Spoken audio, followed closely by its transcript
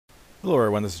Hello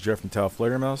everyone, this is Jeff from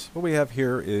TAOFLEDERMAUS. What we have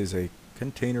here is a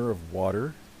container of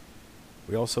water.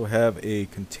 We also have a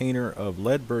container of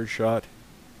lead birdshot.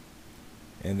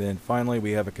 And then finally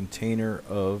we have a container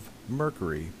of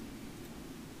mercury.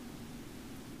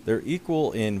 They're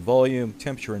equal in volume,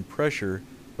 temperature, and pressure,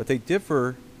 but they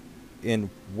differ in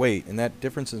weight, and that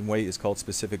difference in weight is called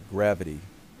specific gravity.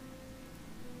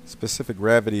 Specific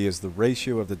gravity is the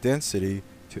ratio of the density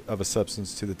of a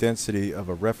substance to the density of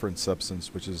a reference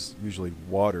substance, which is usually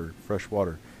water, fresh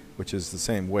water, which is the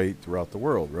same weight throughout the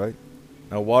world, right?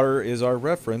 Now water is our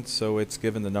reference, so it's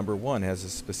given the number 1, has a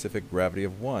specific gravity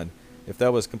of 1. If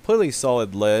that was completely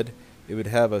solid lead, it would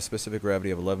have a specific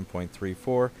gravity of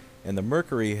 11.34, and the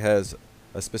mercury has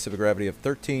a specific gravity of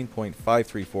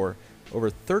 13.534, over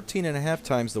 13.5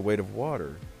 times the weight of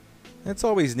water. And it's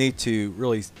always neat to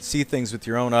really see things with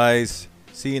your own eyes.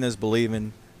 Seeing is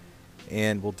believing.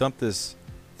 And we'll dump this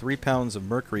 3 pounds of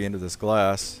mercury into this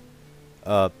glass.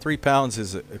 3 pounds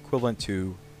is equivalent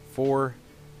to 4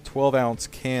 12-ounce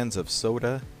cans of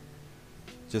soda,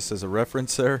 just as a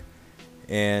reference there.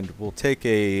 And we'll take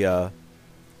a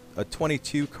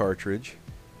 22 cartridge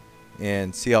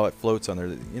and see how it floats on there.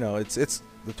 You know, it's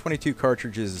the 22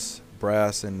 cartridge is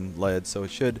brass and lead, so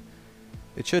it should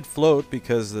float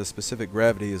because the specific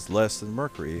gravity is less than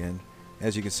mercury. And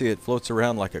as you can see, it floats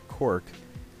around like a cork.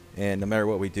 And no matter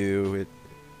what we do,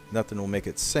 nothing will make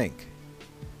it sink.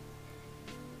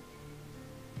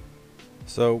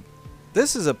 So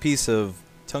this is a piece of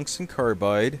tungsten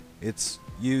carbide. It's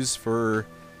used for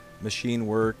machine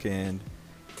work and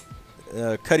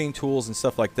cutting tools and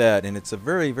stuff like that. And it's a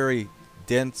very, very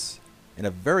dense and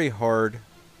a very hard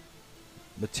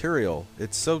material.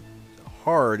 It's so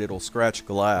hard it'll scratch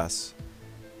glass.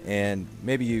 And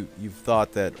maybe you've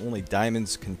thought that only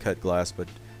diamonds can cut glass, but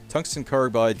tungsten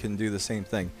carbide can do the same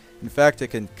thing. In fact, it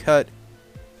can cut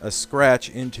a scratch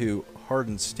into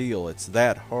hardened steel. It's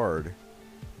that hard.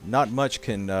 Not much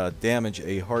can damage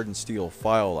a hardened steel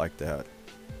file like that.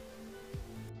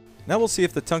 Now we'll see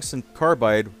if the tungsten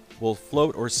carbide will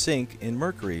float or sink in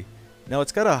mercury. Now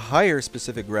it's got a higher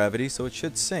specific gravity, so it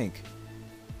should sink.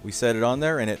 We set it on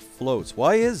there and it floats.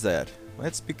 Why is that? Well,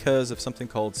 that's because of something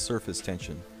called surface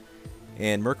tension.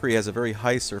 And mercury has a very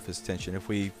high surface tension. If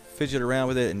we fidget around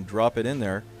with it and drop it in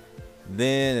there,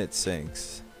 then it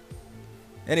sinks.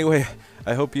 Anyway,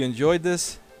 I hope you enjoyed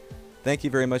this. Thank you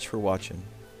very much for watching.